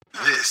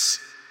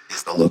This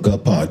is the Look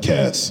Up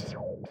Podcast.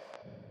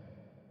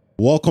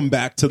 Welcome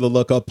back to the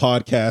Look Up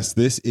Podcast.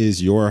 This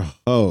is your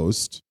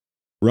host,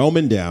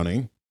 Roman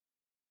Downing.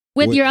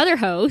 With your other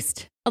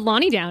host,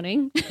 Alani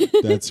Downing.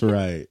 That's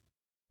right.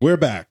 We're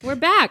back. We're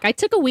back. I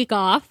took a week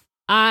off.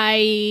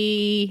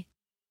 I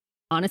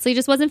honestly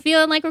just wasn't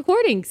feeling like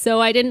recording,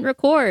 so I didn't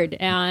record.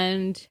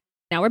 And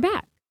now we're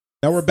back.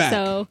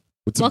 So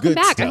welcome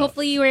back.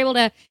 Hopefully you were able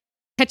to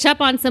catch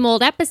up on some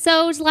old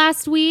episodes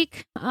last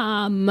week.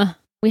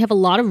 We have a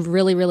lot of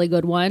really, really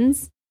good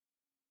ones.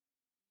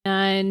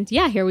 And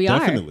yeah, here we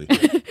Definitely.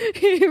 are.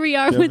 Here we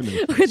are with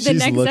the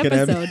next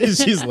episode.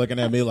 She's looking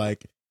at me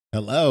like,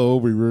 hello,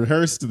 we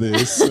rehearsed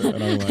this.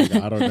 And I'm like,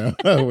 I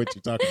don't know what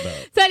you're talking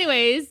about. So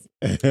anyways,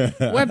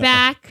 we're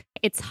back.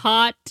 It's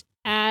hot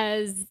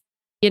as,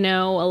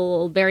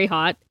 very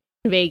hot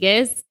in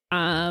Vegas.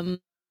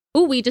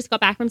 We just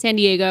got back from San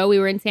Diego. We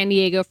were in San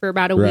Diego for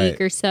about a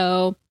week or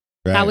so.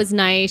 Right. That was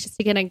nice just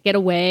to kind of get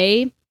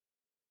away.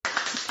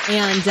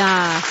 And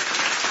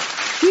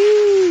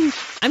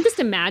I'm just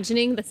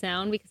imagining the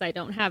sound because I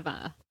don't have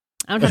the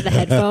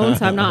headphones,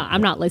 so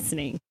I'm not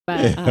listening.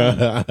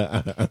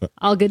 But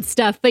all good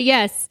stuff. But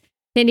yes,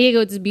 San Diego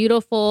is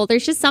beautiful.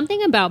 There's just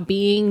something about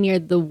being near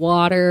the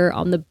water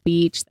on the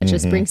beach that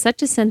just brings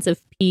such a sense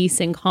of peace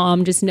and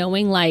calm. Just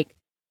knowing, like,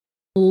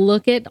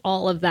 look at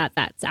all of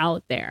that's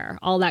out there,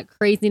 all that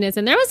craziness.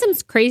 And there was some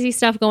crazy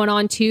stuff going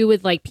on too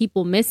with like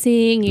people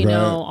missing, you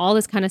know, all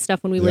this kind of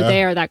stuff when we were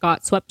there that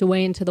got swept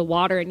away into the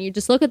water. And you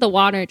just look at the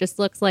water, it just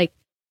looks like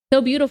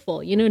so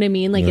beautiful. You know what I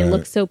mean? Like it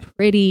looks so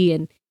pretty.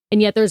 And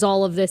yet there's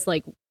all of this,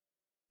 like,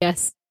 I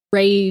guess,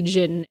 rage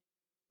and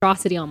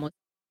atrocity almost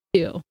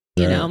too,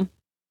 you know?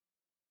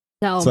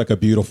 So it's like a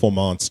beautiful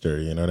monster.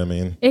 You know what I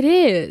mean? It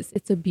is.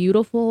 It's a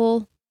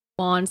beautiful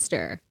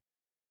monster.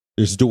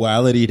 There's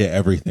duality to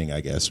everything,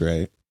 I guess,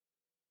 right?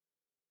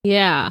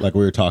 Yeah. Like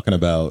we were talking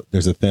about,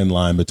 there's a thin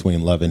line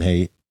between love and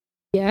hate.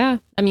 Yeah.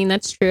 I mean,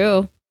 that's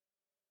true.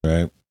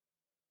 Right.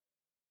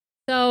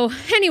 So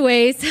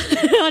anyways,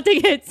 not to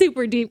get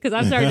super deep because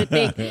I'm starting to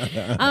think.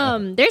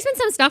 There's been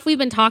some stuff we've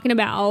been talking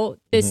about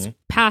this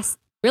past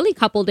really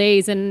couple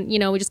days. And,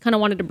 we just kind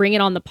of wanted to bring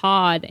it on the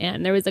pod.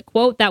 And there was a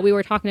quote that we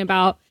were talking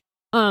about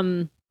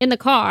in the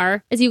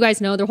car. As you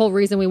guys know, the whole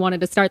reason we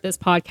wanted to start this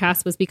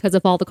podcast was because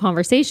of all the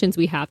conversations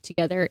we have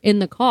together in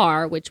the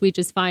car, which we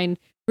just find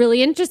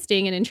really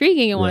interesting and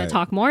intriguing and want to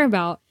talk more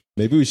about.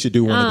 Maybe we should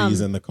do one of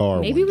these in the car.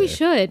 Maybe we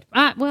should.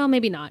 Well,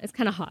 maybe not. It's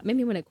kind of hot.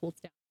 Maybe when it cools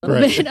down a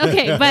little bit.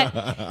 Okay,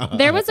 but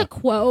there was a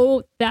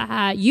quote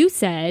that you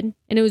said,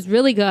 and it was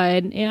really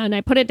good. And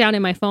I put it down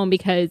in my phone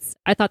because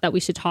I thought that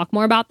we should talk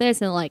more about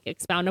this and like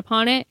expound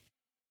upon it.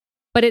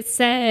 But it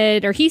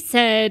said, or he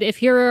said,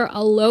 if you're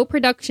a low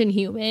production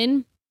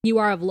human, you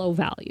are of low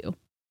value.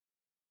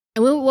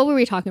 And what were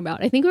we talking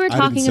about? I think we were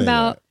talking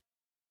about.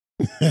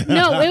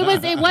 No,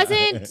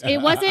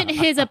 it wasn't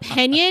his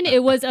opinion.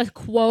 It was a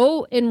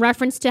quote in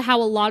reference to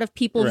how a lot of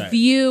people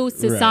view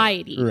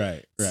society.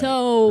 Right.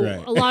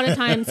 So a lot of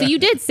times, so you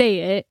did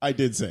say it. I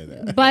did say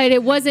that. But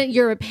it wasn't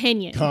your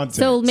opinion. Context.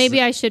 So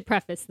maybe I should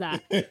preface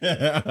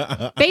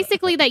that.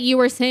 Basically, that you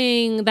were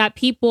saying that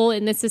people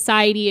in this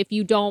society, if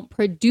you don't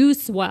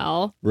produce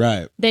well,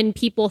 then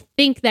people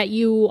think that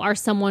you are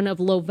someone of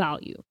low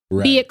value.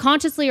 Be it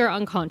consciously or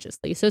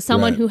unconsciously. So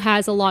someone who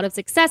has a lot of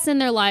success in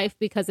their life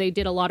because they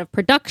did a lot of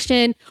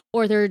production,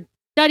 or they're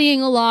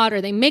studying a lot,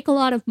 or they make a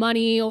lot of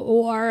money,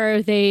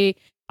 or they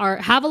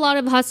have a lot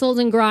of hustles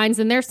and grinds,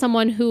 and they're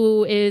someone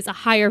who is a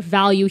higher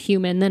value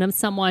human than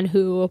someone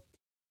who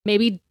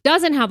maybe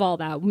doesn't have all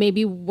that,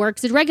 maybe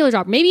works a regular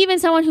job, maybe even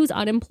someone who's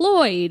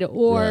unemployed,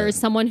 or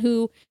someone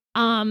who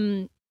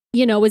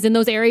is in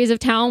those areas of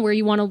town where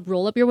you want to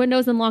roll up your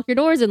windows and lock your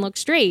doors and look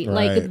straight.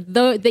 Like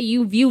that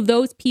you view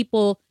those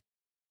people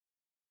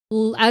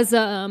as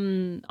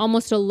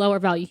almost a lower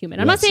value human.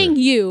 I'm not saying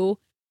you,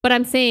 but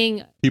I'm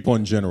saying people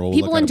in general.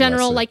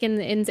 Like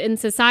in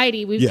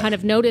society, we've kind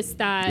of noticed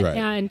that.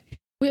 And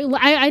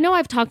I know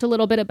I've talked a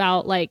little bit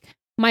about like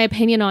my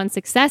opinion on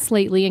success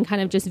lately and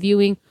kind of just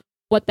viewing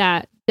what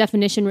that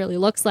definition really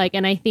looks like.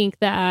 And I think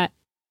that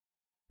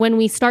when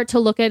we start to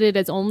look at it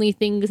as only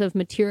things of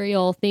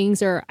material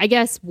things, or I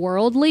guess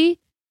worldly,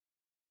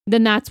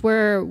 then that's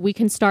where we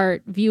can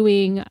start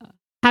viewing,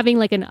 having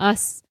like an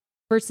us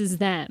versus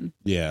them.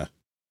 Yeah.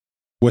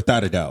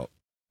 Without a doubt.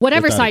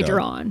 Whatever side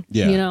you're on.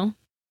 Yeah.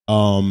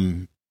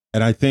 And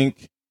I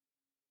think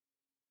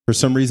for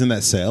some reason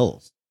that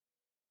sells.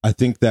 I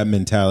think that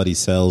mentality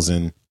sells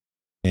in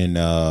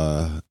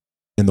the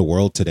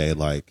world today.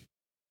 Like,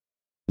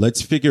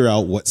 let's figure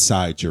out what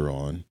side you're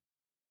on.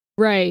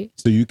 Right.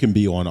 So you can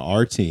be on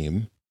our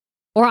team.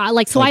 Or I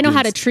know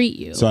how to treat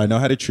you. So I know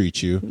how to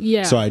treat you.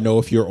 Yeah. So I know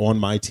if you're on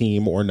my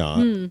team or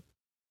not.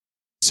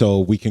 So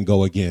we can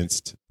go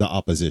against the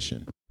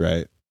opposition.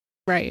 Right.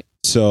 Right.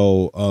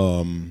 So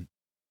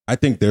I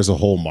think there's a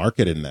whole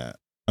market in that.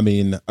 I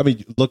mean,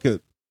 look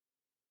at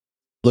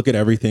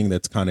everything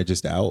that's kind of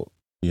just out,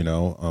 you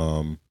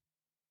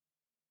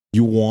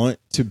want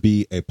to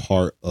be a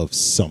part of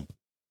something.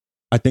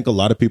 I think a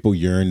lot of people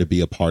yearn to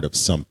be a part of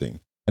something.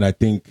 And I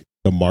think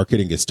the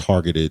marketing is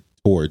targeted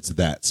towards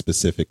that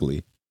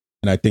specifically.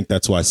 And I think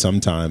that's why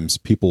sometimes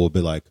people will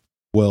be like,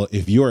 well,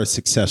 if you're a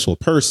successful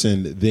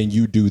person, then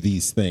you do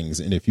these things.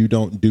 And if you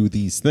don't do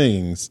these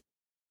things,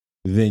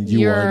 then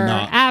you're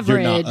not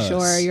average,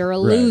 or you're a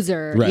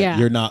loser. Right. Yeah.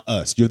 You're not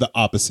us. You're the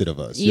opposite of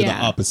us. You're the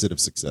opposite of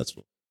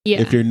successful. Yeah.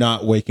 If you're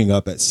not waking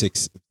up at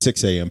 6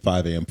 a.m.,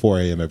 5 a.m., 4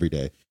 a.m. every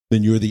day,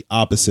 then you're the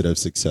opposite of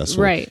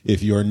successful. Right.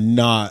 If you're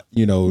not,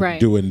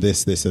 doing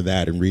this, and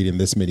that, and reading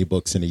this many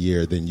books in a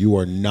year, then you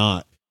are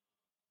not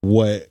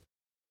what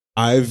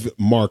I've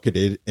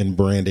marketed and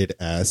branded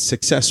as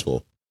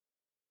successful.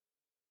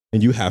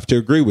 And you have to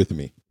agree with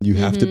me. You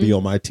have to be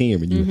on my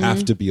team, and you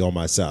have to be on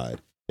my side.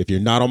 If you're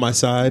not on my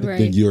side,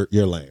 then you're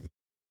lame.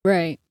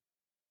 Right.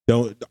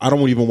 I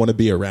don't even want to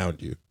be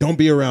around you. Don't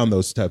be around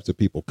those types of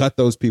people. Cut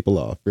those people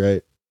off,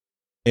 right?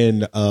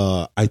 And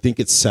I think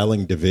it's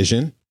selling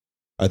division.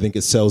 I think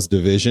it sells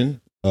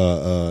division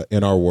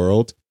in our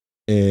world.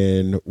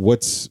 And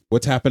what's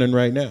happening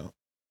right now?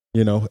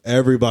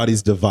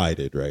 Everybody's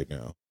divided right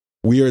now.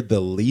 We are the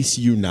least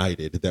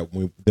united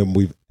than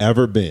we've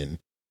ever been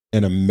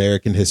in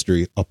American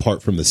history,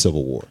 apart from the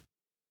Civil War.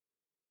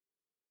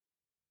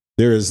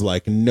 There is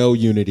like no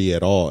unity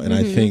at all. And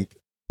I think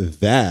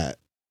that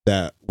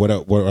what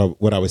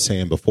I was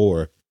saying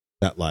before,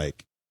 that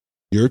like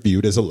you're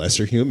viewed as a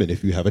lesser human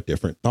if you have a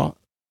different thought.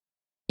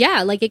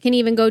 Yeah, like it can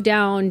even go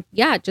down,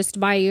 just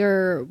by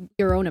your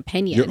own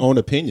opinion. Your own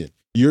opinion.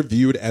 You're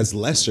viewed as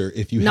lesser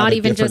if you have not a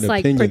even different just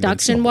like opinion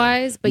production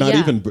wise, but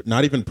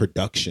not even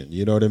production.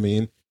 You know what I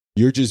mean?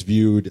 You're just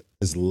viewed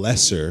as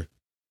lesser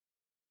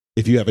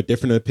if you have a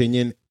different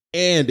opinion.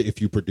 And if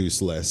you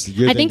produce less,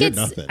 I think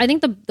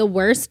the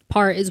worst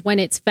part is when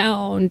it's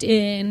found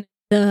in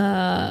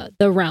the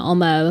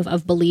realm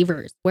of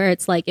believers, where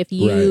it's like, if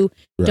you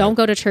don't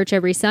go to church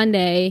every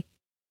Sunday,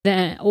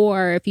 then,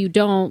 or if you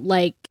don't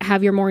like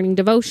have your morning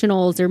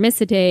devotionals or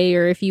miss a day,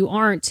 or if you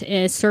aren't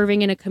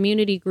serving in a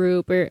community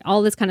group or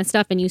all this kind of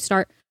stuff, and you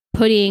start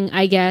putting,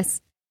 I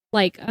guess,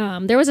 like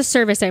there was a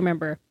service I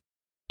remember,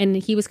 and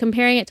he was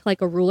comparing it to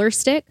like a ruler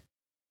stick.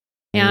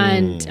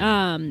 And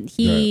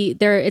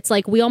it's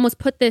like we almost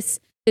put this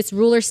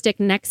ruler stick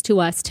next to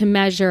us to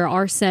measure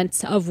our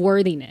sense of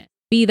worthiness,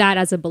 be that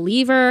as a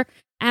believer,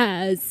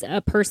 as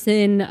a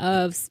person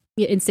of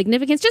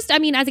insignificance, just, I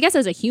mean, as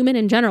a human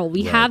in general,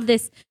 we have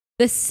this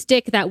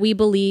stick that we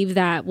believe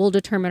that will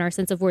determine our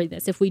sense of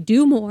worthiness. If we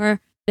do more,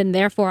 then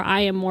therefore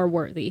I am more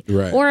worthy.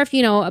 Right. Or if,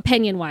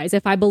 opinion wise,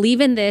 if I believe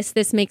in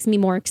this makes me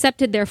more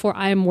accepted, therefore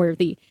I am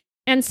worthy.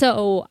 And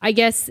so I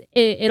guess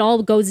it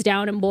all goes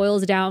down and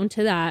boils down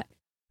to that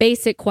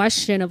basic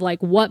question of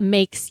like, what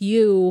makes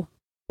you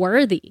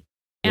worthy?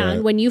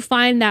 And when you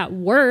find that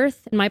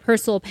worth, in my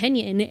personal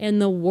opinion, in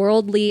the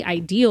worldly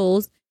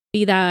ideals,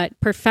 be that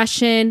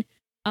profession,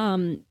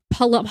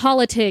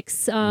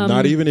 politics.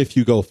 Not even if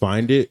you go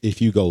find it,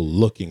 if you go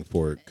looking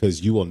for it,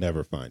 because you will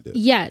never find it.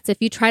 Yes, if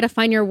you try to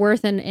find your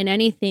worth in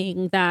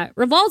anything that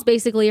revolves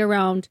basically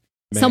around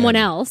someone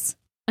else,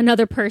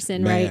 another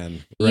person,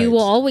 right? You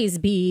will always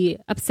be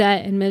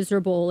upset and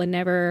miserable and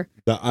never...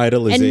 The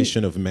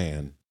idolization of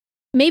man.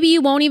 Maybe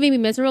you won't even be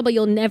miserable, but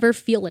you'll never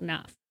feel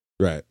enough.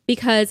 Right.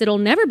 Because it'll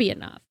never be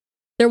enough.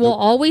 There will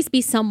always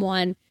be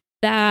someone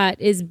that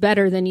is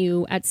better than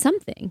you at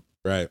something.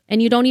 Right.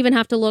 And you don't even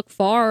have to look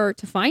far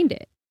to find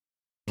it.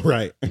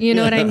 Right. You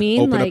know what I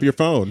mean? Open up your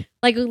phone.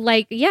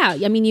 Yeah.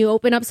 I mean, you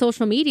open up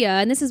social media,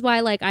 and this is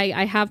why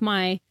I have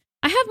my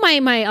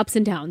ups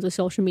and downs with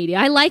social media.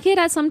 I like it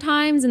at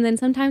sometimes, and then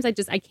sometimes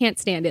I can't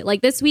stand it.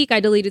 Like this week I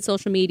deleted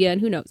social media,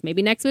 and who knows,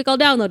 maybe next week I'll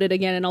download it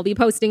again and I'll be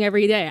posting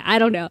every day. I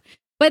don't know.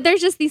 But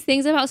there's just these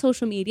things about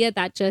social media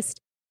that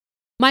just,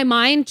 my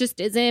mind just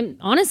isn't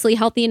honestly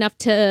healthy enough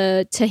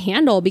to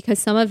handle, because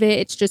some of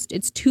it,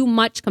 it's too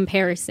much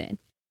comparison.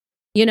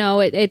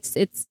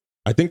 It's.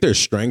 I think there's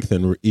strength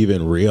in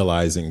even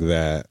realizing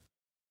that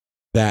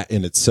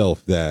in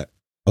itself, that,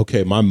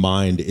 okay, my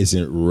mind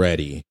isn't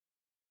ready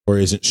or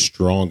isn't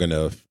strong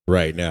enough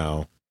right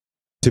now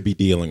to be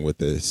dealing with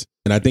this.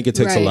 And I think it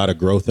takes a lot of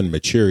growth and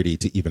maturity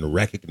to even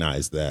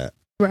recognize that.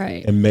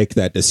 Right. And make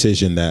that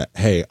decision that,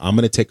 hey, I'm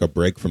going to take a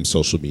break from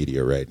social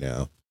media right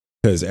now,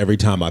 because every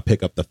time I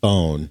pick up the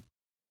phone,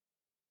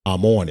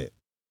 I'm on it.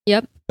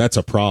 Yep. That's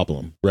a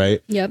problem,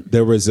 right? Yep.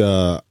 There was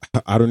I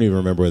don't even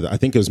remember. I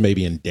think it was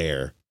maybe in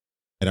Dare.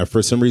 And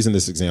for some reason,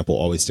 this example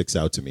always sticks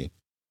out to me.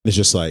 It's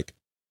just like,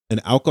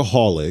 an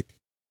alcoholic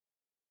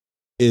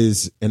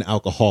is an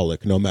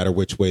alcoholic no matter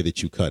which way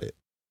that you cut it.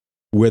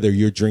 Whether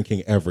you're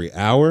drinking every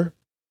hour,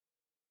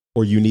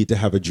 or you need to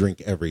have a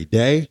drink every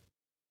day,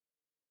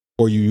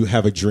 or you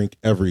have a drink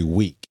every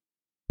week.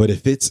 But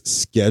if it's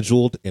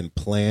scheduled and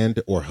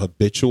planned or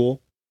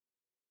habitual,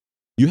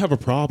 you have a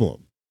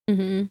problem.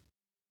 Mm-hmm.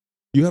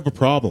 You have a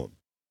problem.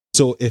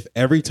 So if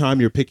every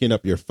time you're picking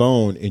up your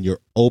phone and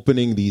you're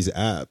opening these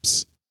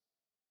apps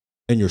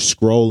and you're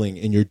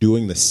scrolling and you're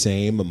doing the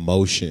same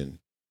motion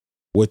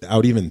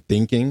without even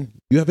thinking,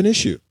 you have an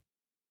issue.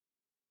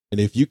 And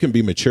if you can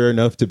be mature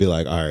enough to be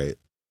like, all right,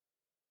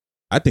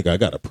 I think I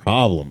got a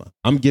problem.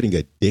 I'm getting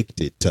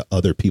addicted to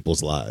other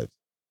people's lives.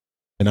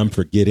 and I'm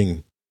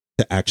forgetting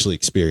to actually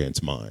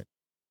experience mine.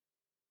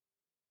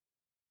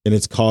 And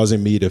it's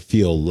causing me to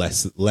feel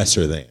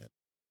lesser than,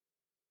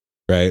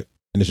 right?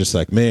 And it's just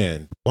like,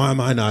 man, why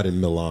am I not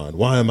in Milan?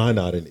 Why am I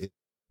not in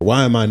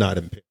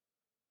Paris?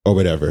 Or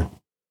whatever.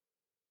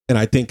 And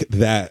I think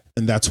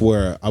that's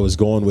where I was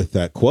going with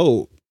that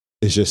quote.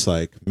 It's just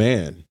like,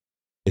 man,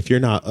 if you're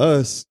not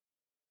us,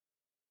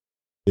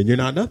 then you're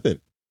not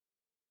nothing.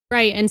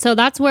 Right. And so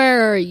that's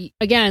where,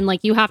 again,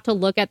 like you have to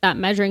look at that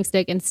measuring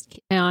stick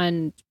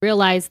and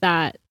realize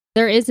that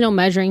there is no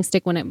measuring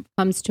stick when it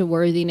comes to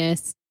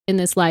worthiness in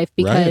this life,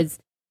 because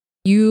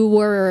you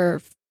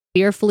were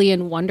fearfully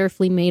and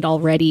wonderfully made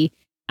already.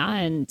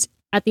 And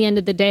at the end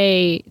of the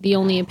day, the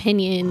only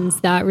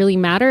opinions that really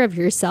matter of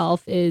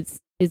yourself is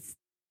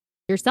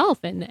yourself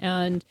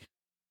and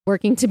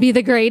working to be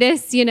the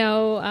greatest,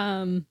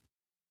 person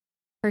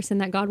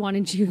that God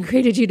wanted you and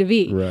created you to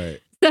be. Right.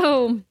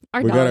 So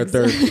we got our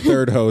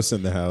third host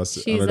in the house.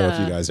 I don't know if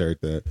you guys heard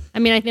that. I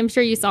mean, I'm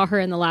sure you saw her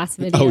in the last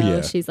video. Oh,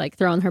 yeah. She's like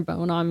throwing her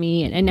bone on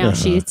me, and now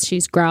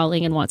she's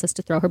growling and wants us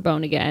to throw her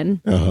bone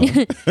again.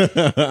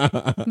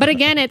 But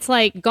again, it's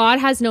like God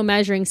has no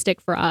measuring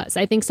stick for us.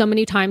 I think so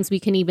many times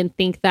we can even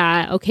think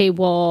that, okay,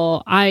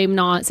 well, I'm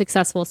not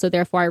successful, so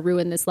therefore I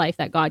ruined this life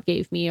that God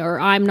gave me, or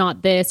I'm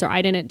not this, or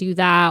I didn't do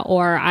that,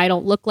 or I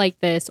don't look like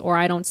this, or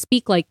I don't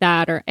speak like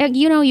that, or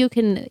you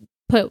can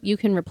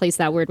replace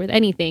that word with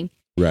anything.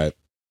 Right.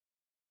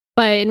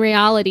 But in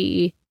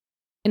reality,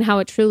 and how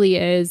it truly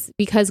is,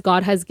 because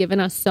God has given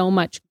us so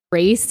much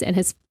grace and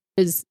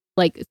is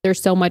like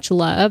there's so much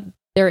love,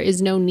 there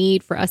is no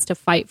need for us to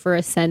fight for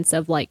a sense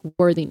of like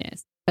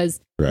worthiness, because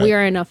we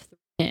are enough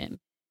through Him.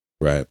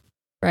 Right.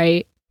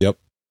 Right. Yep.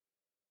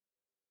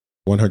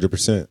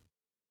 100%.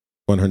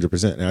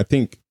 100%. And I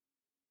think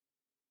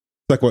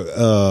like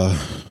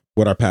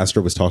what our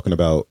pastor was talking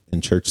about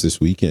in church this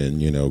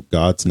weekend,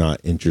 God's not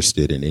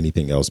interested in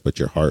anything else but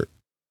your heart.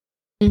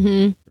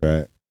 Mm-hmm.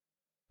 Right.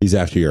 He's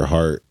after your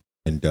heart,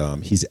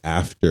 and he's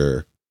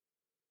after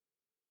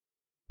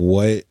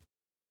what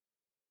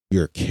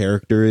your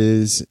character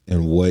is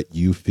and what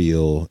you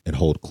feel and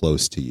hold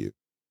close to you.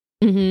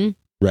 Mm-hmm.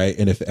 Right.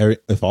 And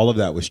if all of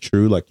that was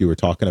true, like you were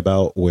talking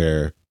about,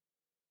 where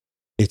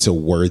it's a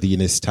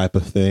worthiness type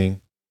of thing,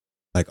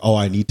 like, oh,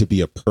 I need to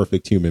be a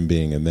perfect human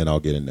being and then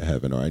I'll get into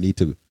heaven, or I need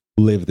to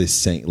live this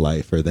saint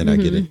life, or then I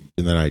get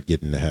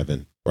into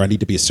heaven, or I need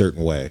to be a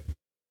certain way.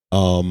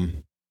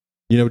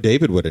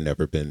 David would have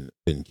never been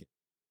king.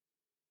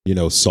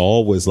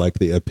 Saul was like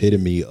the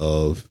epitome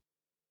of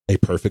a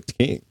perfect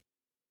king.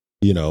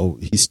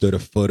 He stood a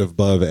foot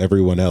above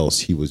everyone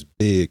else. He was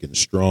big and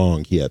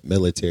strong. He had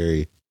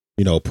military,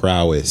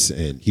 prowess,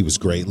 and he was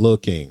great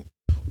looking,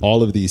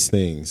 all of these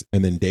things.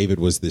 And then David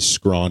was this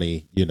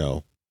scrawny,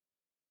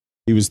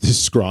 he was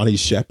this scrawny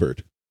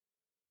shepherd,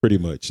 pretty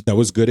much, that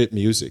was good at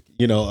music.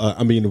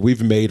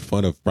 We've made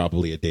fun of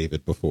probably a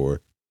David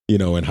before,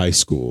 in high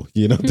school,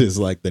 there's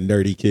like the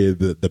nerdy kid,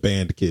 the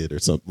band kid or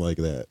something like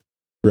that.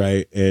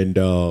 Right.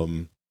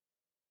 And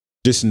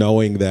just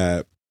knowing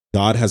that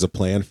God has a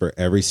plan for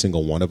every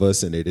single one of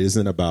us, and it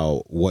isn't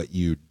about what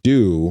you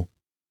do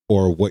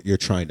or what you're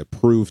trying to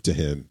prove to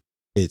Him.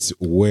 It's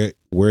where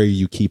are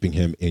you keeping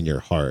Him in your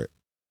heart?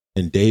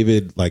 And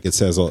David, like it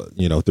says,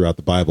 throughout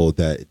the Bible,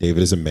 that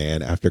David is a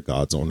man after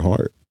God's own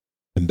heart.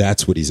 And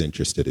that's what He's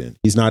interested in.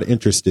 He's not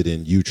interested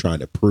in you trying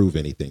to prove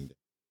anything.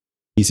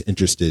 He's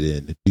interested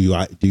in,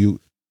 do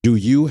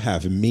you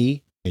have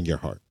me in your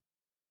heart?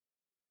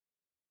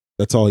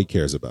 That's all He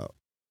cares about.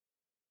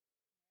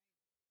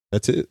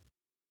 That's it.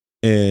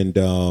 And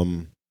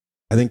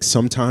I think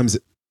sometimes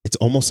it's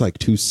almost like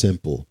too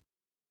simple.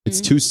 It's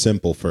too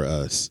simple for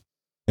us.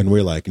 And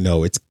we're like,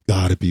 no, it's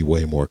got to be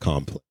way more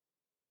complex.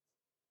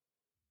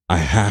 I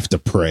have to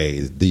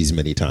pray these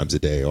many times a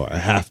day, or I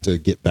have to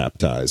get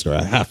baptized, or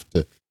I have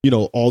to,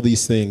 all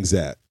these things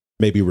that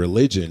maybe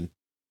religion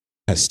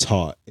has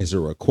taught as a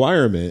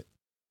requirement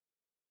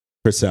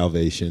for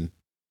salvation.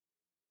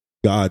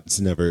 God's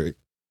never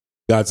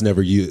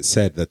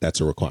said that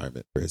that's a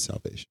requirement for His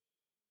salvation.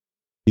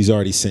 He's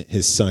already sent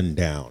His Son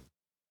down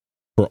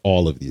for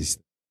all of these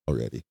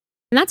already.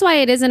 And that's why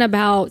it isn't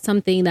about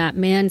something that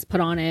man's put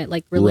on it,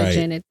 like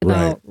religion. Right, it's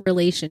about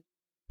relation.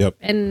 Yep.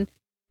 And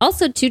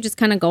also, too, just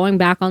kind of going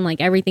back on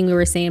like everything we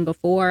were saying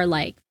before,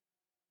 like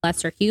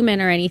lesser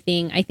human or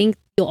anything, I think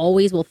you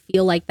always will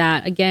feel like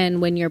that again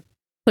when you're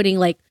putting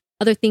like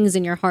other things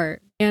in your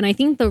heart. And I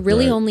think the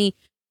really only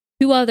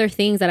two other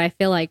things that I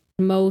feel like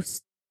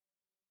most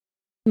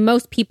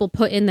people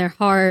put in their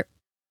heart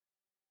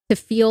to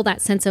feel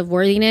that sense of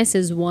worthiness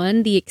is,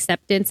 one, the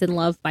acceptance and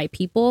love by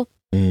people,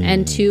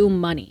 and two,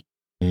 money.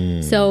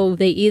 So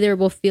they either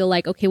will feel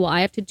like, okay, well,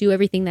 I have to do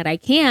everything that I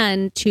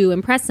can to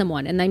impress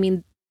someone. And I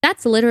mean,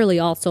 that's literally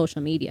all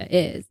social media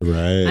is.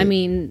 Right. I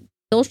mean,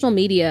 social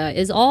media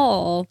is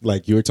all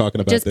like you were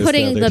talking about, just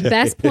putting the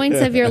best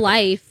points of your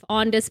life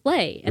on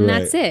display, and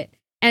that's it.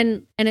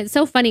 And it's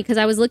so funny because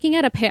I was looking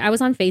at I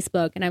was on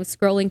Facebook and I was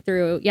scrolling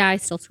through. Yeah, I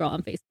still scroll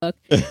on Facebook.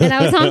 And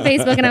I was on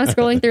Facebook and I was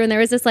scrolling through, and there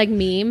was this like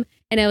meme,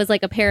 and it was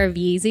like a pair of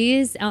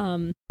Yeezys,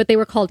 but they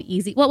were called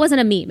Easy. Well, it wasn't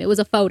a meme. It was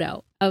a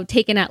photo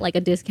taken at like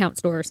a discount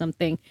store or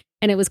something,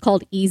 and it was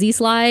called Easy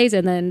Slides.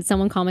 And then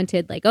someone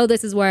commented like, "Oh,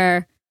 this is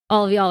where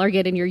all of y'all are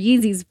getting your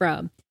Yeezys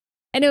from."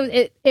 And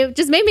it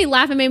just made me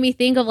laugh and made me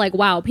think of like,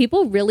 wow,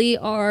 people really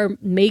are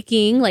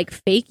making like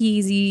fake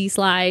Yeezy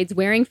slides,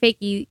 wearing fake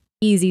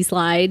Yeezy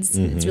slides.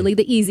 It's really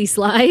the Easy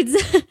Slides.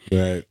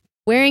 Right.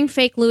 Wearing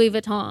fake Louis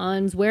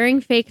Vuittons, wearing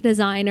fake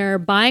designer,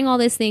 buying all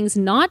these things,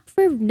 not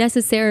for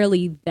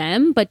necessarily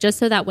them, but just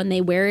so that when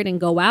they wear it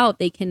and go out,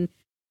 they can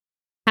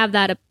have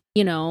that,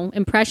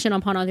 impression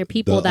upon other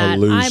people that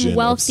I'm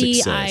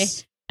wealthy, I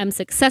am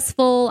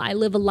successful, I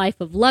live a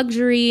life of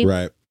luxury.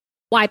 Right.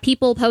 Why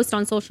people post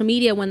on social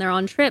media when they're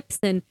on trips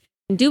and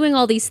doing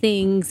all these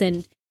things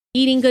and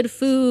eating good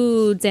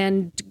foods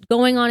and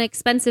going on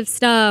expensive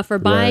stuff or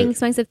buying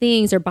expensive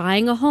things or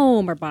buying a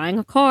home or buying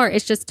a car.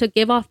 It's just to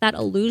give off that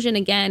illusion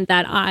again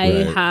that I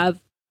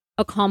have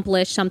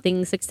accomplished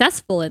something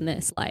successful in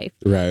this life.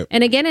 Right.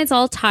 And again, it's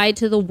all tied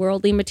to the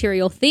worldly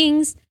material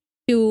things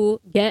to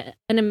get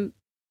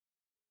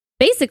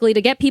basically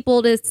to get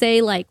people to say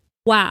like,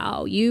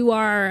 wow, you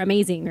are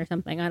amazing or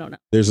something. I don't know.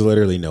 There's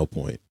literally no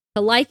point.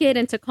 To like it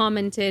and to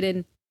comment it,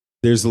 and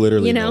there's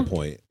literally no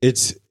point.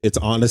 It's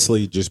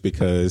honestly just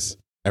because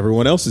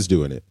everyone else is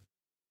doing it.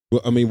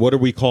 I mean, what are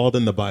we called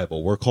in the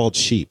Bible? We're called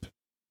sheep.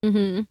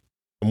 And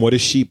what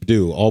does sheep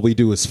do? All we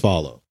do is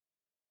follow.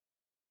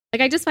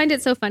 Like, I just find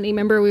it so funny.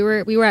 Remember, we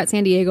were at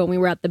San Diego and we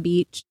were at the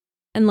beach,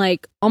 and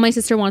like all my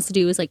sister wants to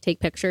do is like take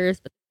pictures.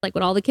 But like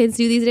what all the kids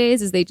do these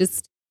days is they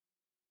just,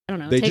 I don't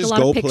know, take a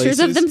lot of pictures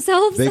of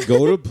themselves. They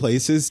go to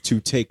places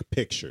to take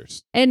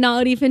pictures. And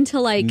not even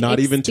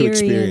to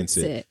experience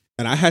it.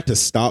 And I had to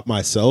stop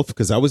myself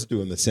because I was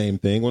doing the same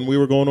thing when we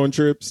were going on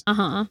trips.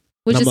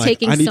 Which is like,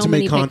 taking I need so to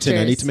make many content.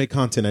 pictures. I need to make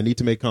content. I need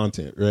to make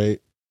content.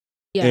 Right.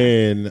 Yeah.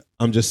 And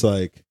I'm just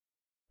like,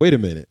 wait a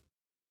minute.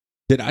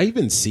 Did I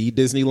even see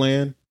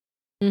Disneyland?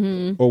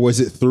 Or was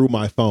it through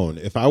my phone?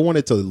 If I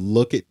wanted to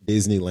look at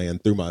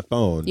Disneyland through my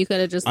phone, you could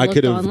have just looked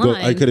online.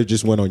 I could have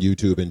just went on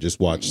YouTube and just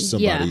watched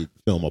somebody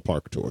film a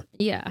park tour.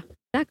 Yeah,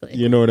 exactly.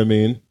 You know what I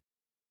mean?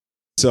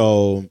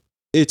 So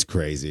it's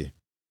crazy.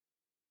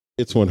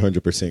 It's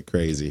 100%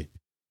 crazy.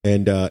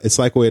 And it's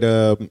like what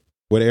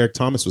Eric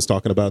Thomas was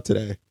talking about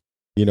today.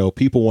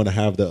 People want to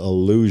have the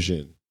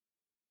illusion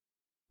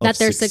that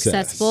they're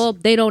successful.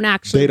 They don't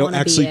actually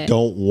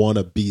don't want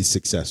to be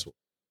successful.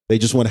 They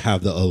just want to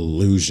have the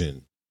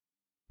illusion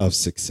of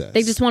success.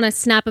 They just want to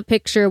snap a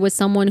picture with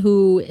someone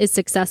who is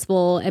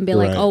successful and be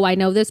like, "Oh, I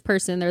know this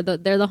person. They're the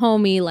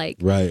homie. Like,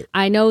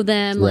 I know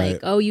them. Like,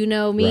 oh, you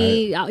know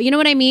me. You know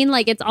what I mean?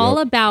 Like, it's all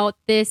about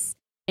this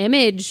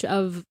image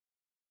of,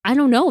 I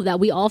don't know, that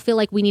we all feel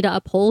like we need to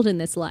uphold in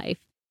this life.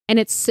 And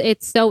it's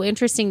so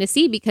interesting to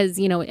see because,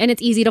 and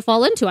it's easy to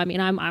fall into. I mean,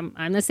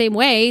 I'm the same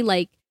way,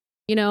 like,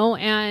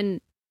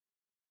 and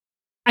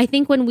I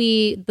think when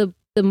the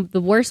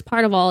worst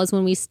part of all is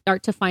when we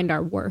start to find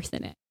our worth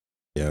in it.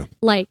 Yeah.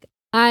 Like,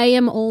 I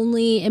am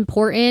only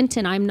important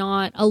and I'm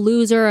not a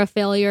loser, a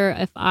failure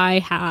if I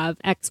have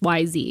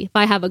XYZ. If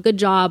I have a good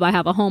job, I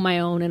have a home I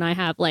own, and I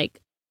have like,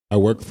 I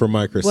work for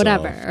Microsoft.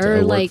 Whatever. Or I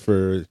like work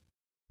for,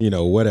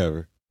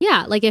 whatever.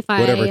 Yeah. Like if I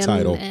whatever am,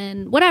 title.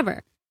 and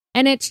whatever.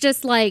 And it's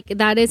just like,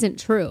 that isn't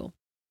true.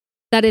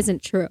 That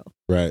isn't true.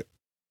 Right.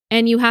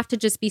 And you have to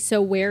just be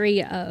so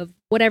wary of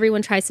what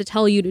everyone tries to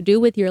tell you to do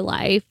with your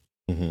life.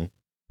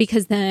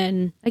 Because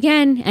then,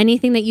 again,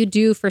 anything that you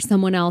do for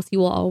someone else, you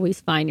will always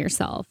find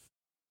yourself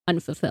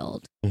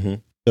unfulfilled.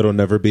 It'll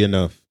never be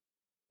enough.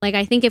 Like,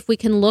 I think if we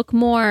can look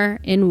more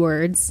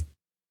inwards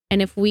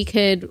and if we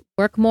could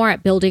work more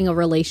at building a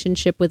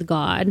relationship with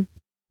God,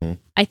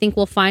 I think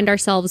we'll find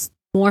ourselves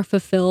more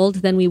fulfilled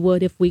than we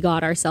would if we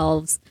got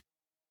ourselves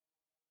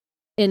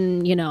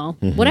in,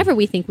 whatever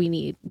we think we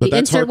need. But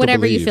that's insert hard to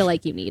whatever you believe. feel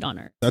like you need on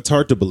earth. That's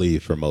hard to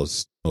believe for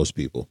most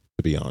people,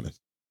 to be honest.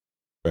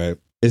 Right?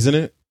 Isn't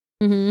it?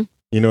 You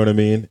know what I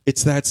mean?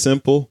 It's that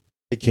simple.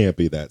 It can't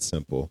be that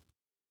simple.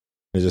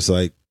 It's just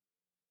like,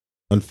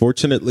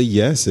 unfortunately,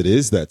 yes, it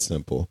is that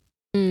simple.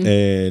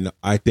 And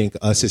I think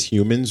us as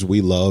humans,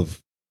 we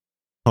love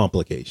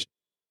complication.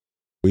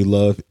 We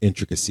love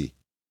intricacy.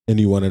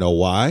 And you want to know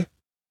why?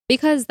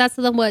 Because that's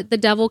what the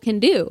devil can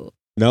do.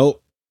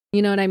 No.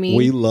 You know what I mean?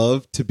 We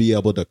love to be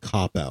able to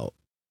cop out.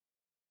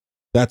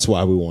 That's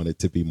why we want it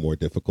to be more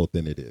difficult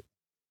than it is.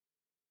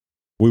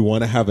 We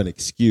want to have an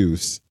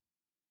excuse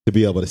to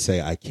be able to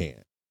say, I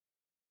can't.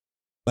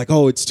 Like,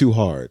 oh, it's too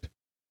hard.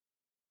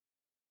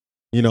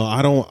 I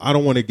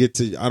don't want to get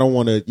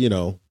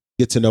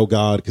to know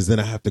God because then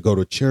I have to go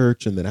to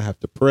church and then I have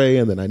to pray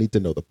and then I need to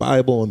know the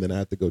Bible and then I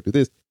have to go do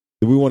this.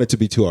 Do we want it to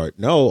be too hard?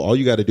 No, all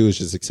you got to do is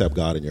just accept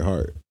God in your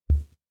heart.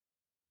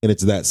 And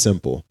it's that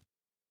simple.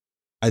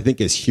 I think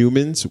as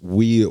humans,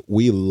 we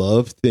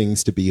love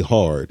things to be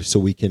hard so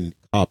we can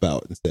cop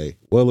out and say,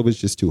 well, it was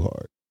just too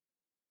hard.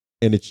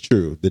 And it's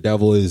true. The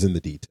devil is in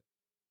the details.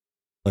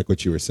 Like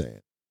what you were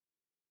saying.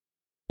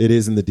 It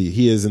is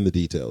he is in the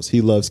details.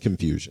 He loves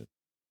confusion.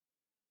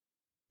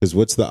 Because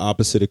what's the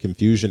opposite of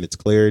confusion? It's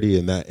clarity.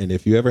 And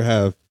if you ever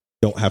have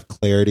don't have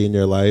clarity in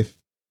your life,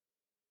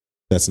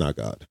 that's not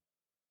God.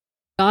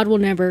 God will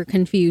never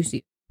confuse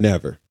you.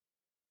 Never.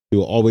 He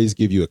will always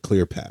give you a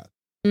clear path.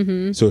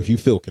 Mm-hmm. So if you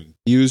feel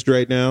confused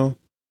right now,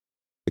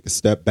 take a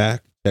step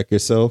back, check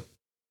yourself,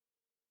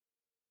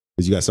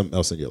 because you got something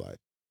else in your life.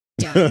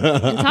 Yeah.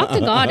 And talk to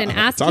God and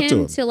ask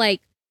him to,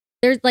 like,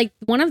 there's like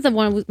one of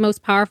the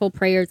most powerful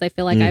prayers I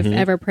feel like I've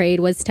ever prayed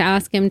was to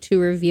ask him to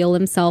reveal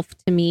himself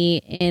to me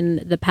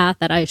in the path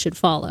that I should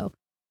follow.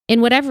 In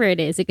whatever it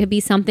is, it could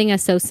be something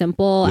as so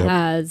simple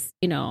as,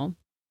 you know,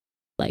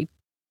 like,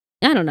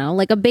 I don't know,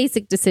 like a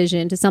basic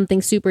decision to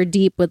something super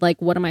deep with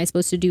like, what am I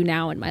supposed to do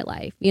now in my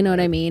life? You know what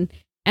I mean?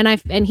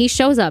 And he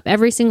shows up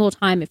every single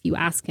time if you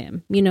ask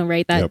him, you know,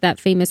 right? That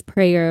famous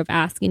prayer of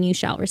ask and you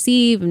shall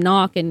receive,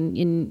 knock and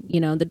you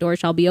know, the door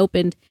shall be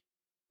opened.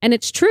 And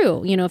it's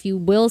true. You know, if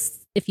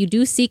you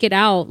do seek it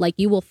out, like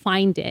you will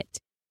find it.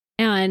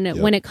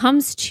 And when it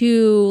comes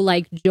to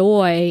like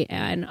joy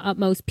and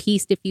utmost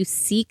peace, if you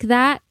seek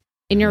that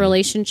in your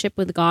relationship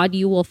with God,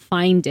 you will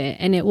find it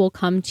and it will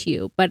come to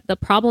you. But the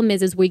problem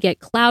is we get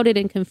clouded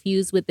and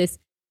confused with this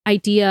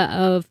idea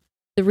of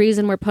the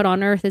reason we're put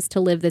on earth is to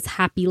live this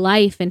happy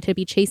life and to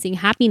be chasing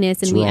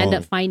happiness. And we end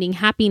up finding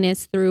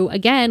happiness through,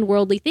 again,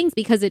 worldly things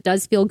because it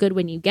does feel good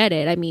when you get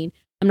it. I mean,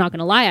 I'm not going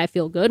to lie. I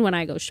feel good when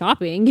I go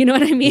shopping. You know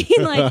what I mean?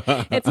 Like,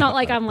 it's not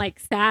like I'm like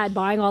sad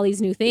buying all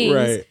these new things.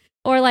 Right.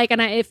 Or like,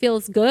 and it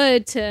feels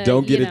good to,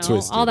 don't get it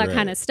twisted, all that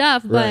kind of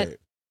stuff. But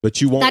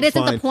you won't. That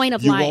isn't the point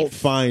of life. You won't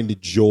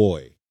find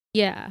joy.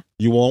 Yeah.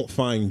 You won't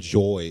find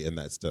joy in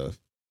that stuff.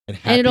 And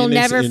it'll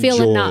never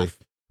feel enough.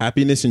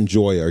 Happiness and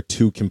joy are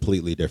two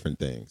completely different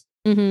things.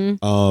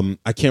 Mm-hmm.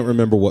 I can't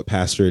remember what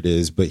pastor it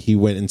is, but he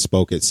went and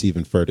spoke at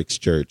Stephen Furtick's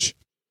church,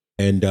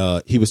 and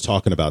he was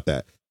talking about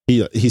that.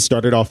 He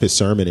started off his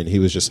sermon, and he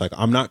was just like,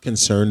 "I'm not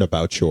concerned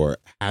about your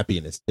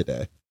happiness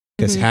today,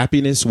 because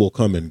happiness will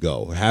come and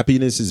go.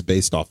 Happiness is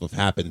based off of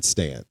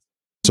happenstance.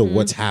 So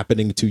what's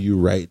happening to you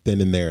right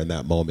then and there in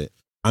that moment?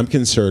 I'm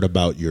concerned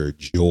about your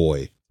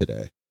joy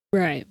today,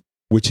 right?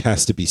 Which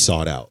has to be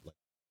sought out.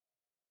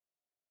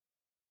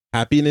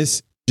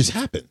 Happiness just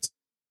happens.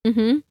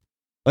 Mm-hmm.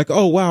 Like,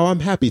 oh, wow, I'm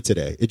happy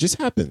today. It just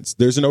happens.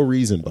 There's no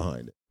reason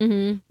behind it.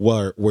 Mm-hmm.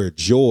 Where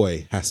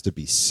joy has to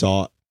be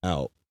sought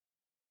out.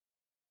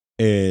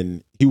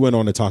 And he went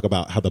on to talk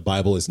about how the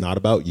Bible is not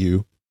about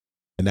you.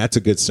 And that's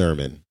a good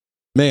sermon.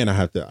 Man,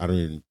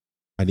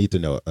 I need to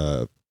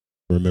know,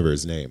 remember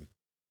his name.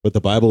 But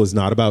the Bible is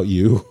not about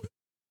you,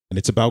 and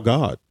it's about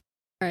God.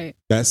 Right.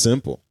 That's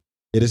simple.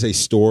 It is a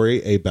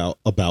story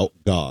about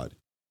God.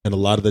 And a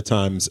lot of the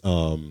times,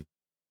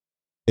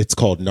 it's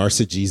called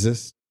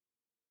narcissism.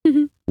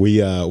 Mm-hmm.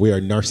 We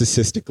are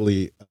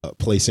narcissistically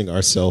placing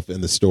ourselves in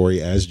the story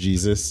as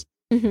Jesus.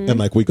 Mm-hmm. And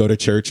like we go to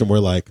church and we're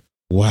like,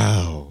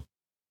 wow,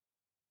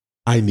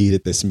 I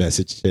needed this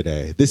message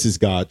today. This is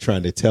God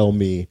trying to tell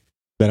me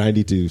that I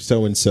need to do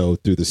so-and-so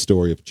through the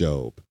story of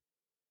Job.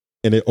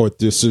 Or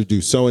do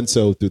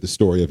so-and-so through the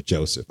story of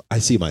Joseph. I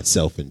see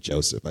myself in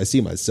Joseph. I see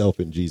myself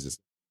in Jesus.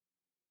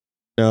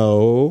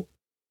 No,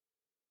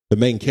 the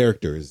main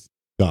character is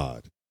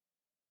God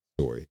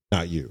story,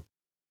 not you.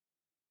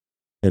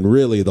 And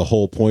really the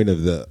whole point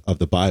of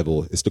the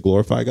Bible is to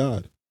glorify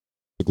God,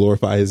 to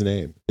glorify his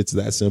name. It's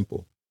that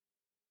simple.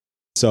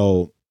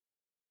 So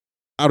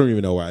I don't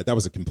even know why. That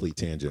was a complete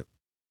tangent.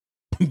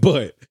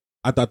 But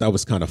I thought that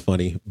was kind of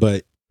funny.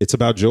 But it's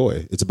about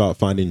joy. It's about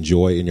finding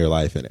joy in your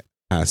life, and it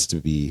has to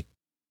be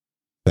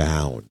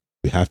found.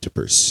 You have to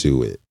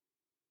pursue it.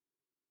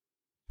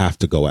 Have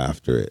to go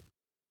after it.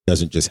 It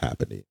doesn't just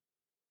happen to you.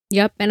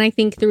 Yep. And I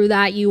think through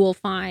that you will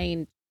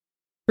find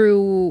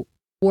true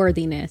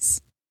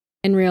worthiness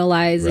and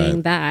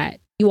realizing that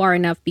you are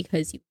enough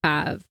because you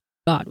have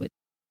God with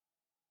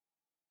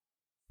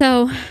you.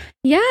 So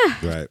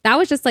yeah, that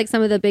was just like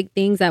some of the big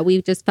things that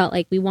we just felt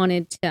like we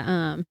wanted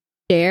to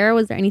share.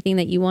 Was there anything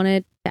that you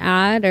wanted to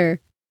add or?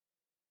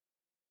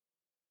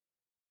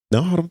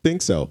 No, I don't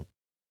think so.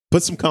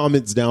 Put some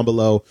comments down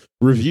below.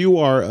 Review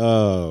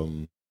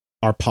our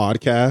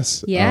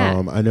podcast.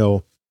 Yeah. I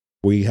know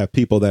we have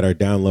people that are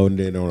downloading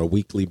it on a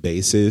weekly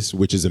basis,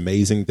 which is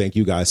amazing. Thank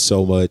you guys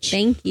so much.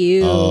 Thank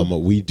you.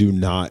 We do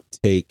not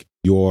take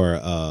your,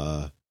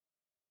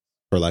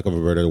 for lack of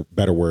a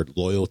better word,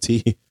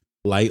 loyalty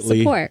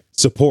lightly.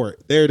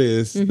 Support. There it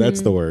is. Mm-hmm. That's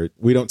the word.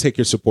 We don't take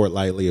your support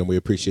lightly, and we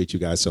appreciate you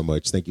guys so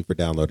much. Thank you for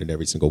downloading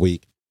every single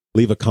week.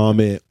 Leave a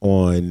comment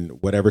on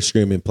whatever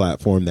streaming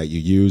platform that you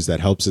use. That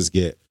helps us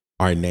get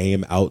our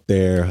name out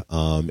there,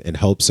 and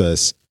helps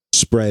us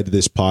spread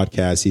this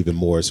podcast even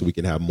more so we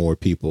can have more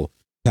people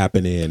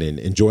tapping in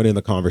and joining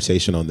the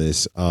conversation on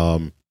this.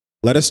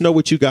 Let us know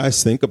what you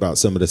guys think about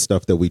some of the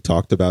stuff that we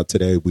talked about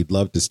today. We'd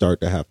love to start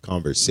to have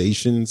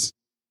conversations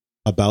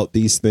about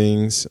these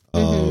things,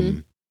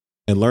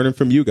 and learning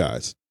from you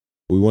guys.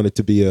 We want it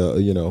to be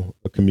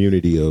a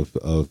community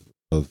of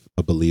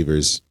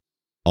believers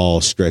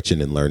all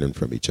stretching and learning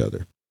from each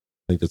other.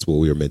 I think that's what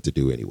we were meant to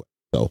do anyway.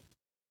 So,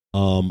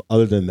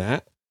 other than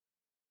that,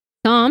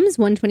 Psalms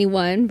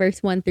 121,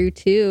 verse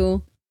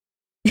 1-2.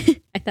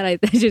 I thought I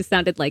just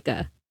sounded like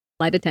a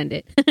flight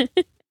attendant.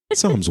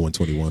 Psalms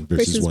 121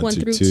 verses 1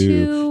 through 2.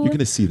 You're going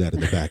to see that in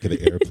the back of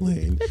the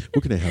airplane.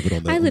 We're going to have it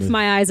on the... I lift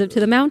my eyes up to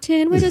the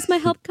mountain. Where does my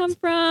help come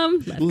from?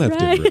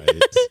 Left and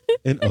right.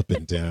 And up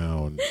and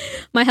down.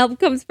 My help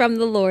comes from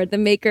the Lord, the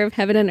maker of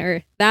heaven and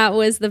earth. That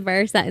was the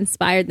verse that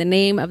inspired the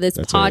name of this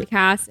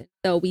podcast. Right.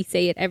 So we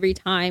say it every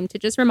time to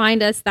just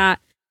remind us that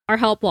our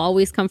help will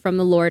always come from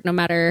the Lord, no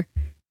matter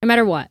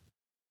what,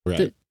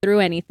 right. through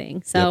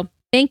anything. So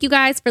thank you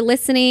guys for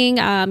listening.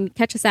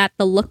 Catch us at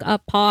the Look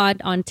Up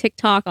Pod on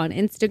TikTok, on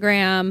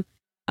Instagram.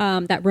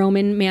 That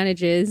Roman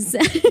manages.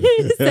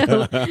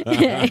 So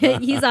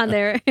he's on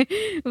there.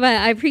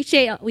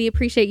 But we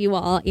appreciate you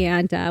all,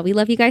 and we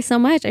love you guys so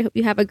much. I hope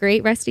you have a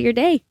great rest of your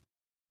day.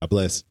 God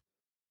bless.